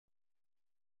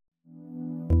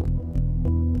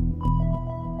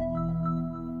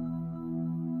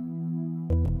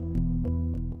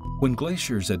When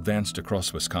glaciers advanced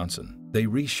across Wisconsin, they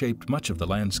reshaped much of the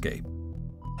landscape.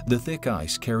 The thick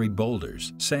ice carried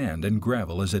boulders, sand, and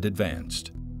gravel as it advanced.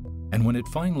 And when it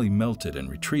finally melted and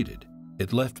retreated,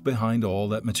 it left behind all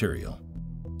that material.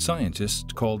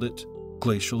 Scientists called it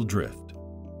glacial drift.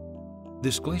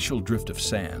 This glacial drift of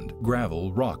sand,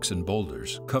 gravel, rocks, and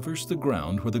boulders covers the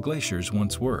ground where the glaciers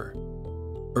once were.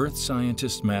 Earth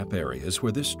scientists map areas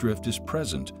where this drift is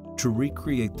present to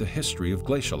recreate the history of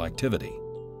glacial activity.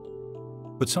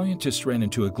 But scientists ran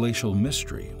into a glacial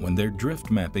mystery when their drift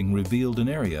mapping revealed an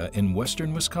area in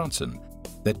western Wisconsin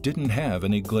that didn't have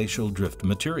any glacial drift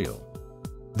material.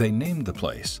 They named the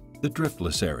place the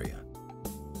Driftless Area.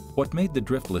 What made the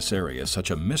Driftless Area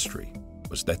such a mystery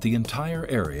was that the entire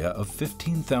area of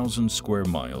 15,000 square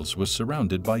miles was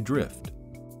surrounded by drift.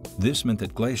 This meant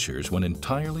that glaciers went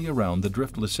entirely around the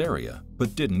driftless area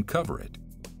but didn't cover it.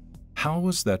 How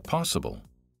was that possible?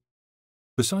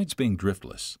 Besides being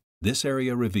driftless, this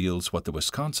area reveals what the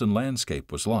Wisconsin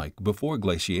landscape was like before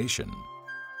glaciation.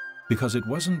 Because it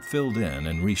wasn't filled in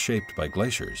and reshaped by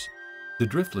glaciers, the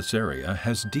driftless area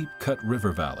has deep-cut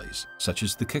river valleys, such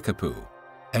as the Kickapoo,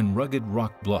 and rugged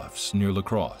rock bluffs near La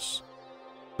Crosse.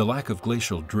 The lack of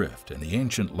glacial drift and the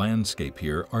ancient landscape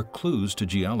here are clues to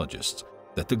geologists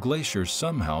that the glaciers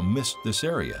somehow missed this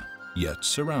area, yet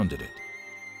surrounded it.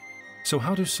 So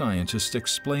how do scientists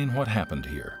explain what happened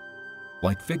here?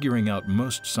 Like figuring out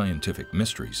most scientific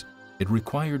mysteries, it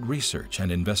required research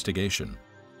and investigation.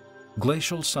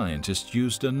 Glacial scientists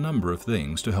used a number of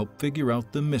things to help figure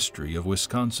out the mystery of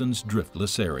Wisconsin's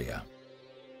driftless area.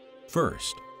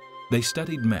 First, they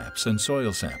studied maps and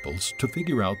soil samples to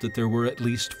figure out that there were at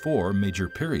least 4 major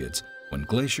periods when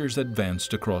glaciers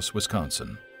advanced across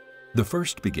Wisconsin. The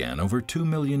first began over 2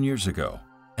 million years ago,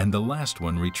 and the last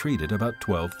one retreated about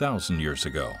 12,000 years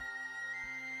ago.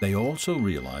 They also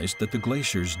realized that the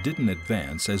glaciers didn't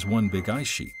advance as one big ice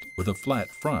sheet with a flat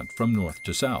front from north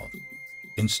to south.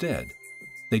 Instead,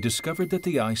 they discovered that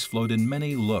the ice flowed in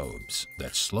many lobes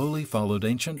that slowly followed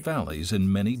ancient valleys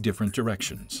in many different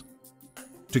directions.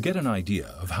 To get an idea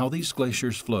of how these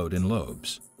glaciers flowed in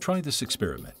lobes, try this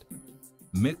experiment.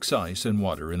 Mix ice and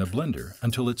water in a blender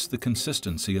until it's the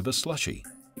consistency of a slushy.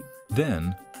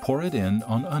 Then, pour it in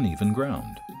on uneven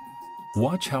ground.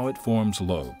 Watch how it forms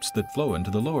lobes that flow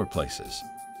into the lower places.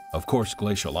 Of course,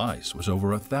 glacial ice was over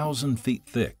 1,000 feet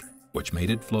thick, which made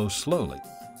it flow slowly.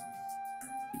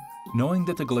 Knowing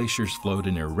that the glaciers flowed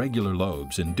in irregular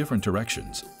lobes in different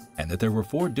directions, and that there were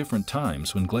 4 different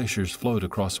times when glaciers flowed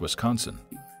across Wisconsin,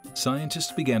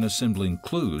 scientists began assembling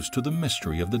clues to the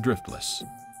mystery of the driftless.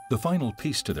 The final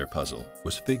piece to their puzzle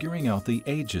was figuring out the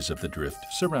ages of the drift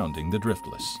surrounding the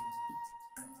driftless.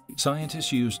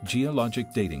 Scientists used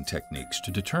geologic dating techniques to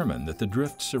determine that the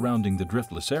drift surrounding the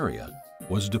driftless area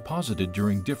was deposited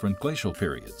during different glacial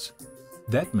periods.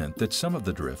 That meant that some of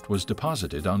the drift was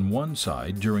deposited on one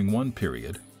side during one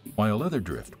period, while other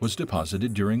drift was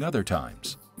deposited during other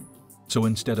times. So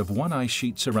instead of one ice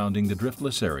sheet surrounding the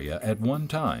driftless area at one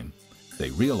time,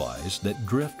 they realized that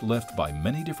drift left by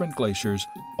many different glaciers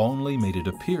only made it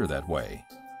appear that way.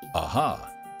 Aha!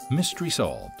 Mystery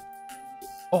solved.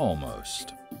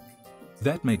 Almost.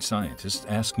 That made scientists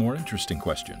ask more interesting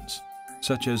questions,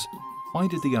 such as, why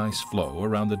did the ice flow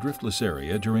around the driftless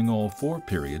area during all 4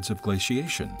 periods of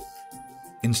glaciation?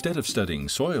 Instead of studying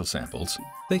soil samples,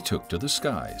 they took to the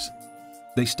skies.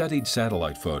 They studied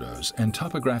satellite photos and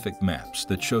topographic maps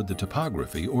that showed the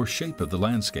topography or shape of the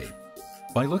landscape.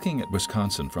 By looking at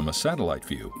Wisconsin from a satellite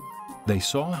view, they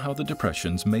saw how the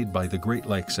depressions made by the Great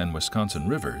Lakes and Wisconsin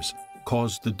rivers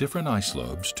caused the different ice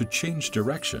lobes to change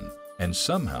direction and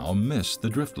somehow miss the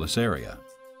driftless area.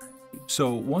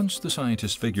 So once the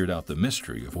scientists figured out the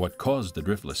mystery of what caused the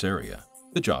driftless area,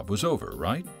 the job was over,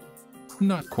 right?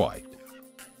 Not quite.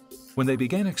 When they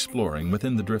began exploring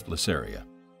within the driftless area,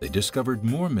 they discovered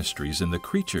more mysteries in the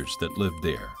creatures that lived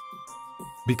there.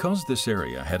 Because this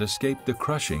area had escaped the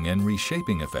crushing and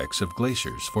reshaping effects of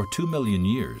glaciers for 2 million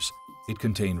years, it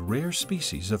contained rare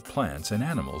species of plants and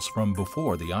animals from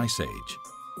before the Ice Age.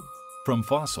 From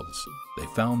fossils, they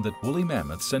found that woolly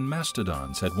mammoths and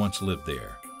mastodons had once lived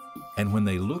there. And when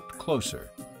they looked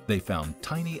closer, they found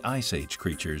tiny Ice Age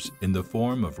creatures in the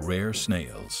form of rare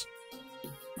snails.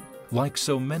 Like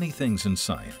so many things in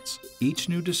science, each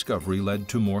new discovery led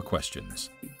to more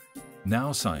questions.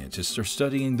 Now scientists are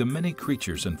studying the many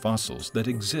creatures and fossils that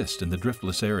exist in the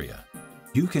driftless area.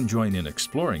 You can join in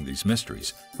exploring these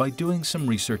mysteries by doing some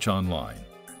research online.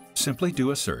 Simply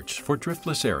do a search for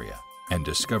Driftless Area and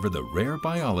discover the rare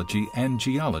biology and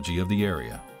geology of the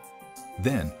area.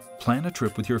 Then, plan a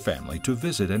trip with your family to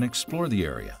visit and explore the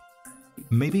area.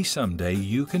 Maybe someday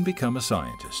you can become a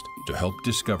scientist to help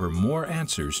discover more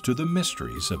answers to the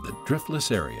mysteries of the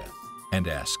driftless area and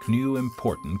ask new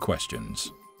important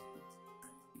questions.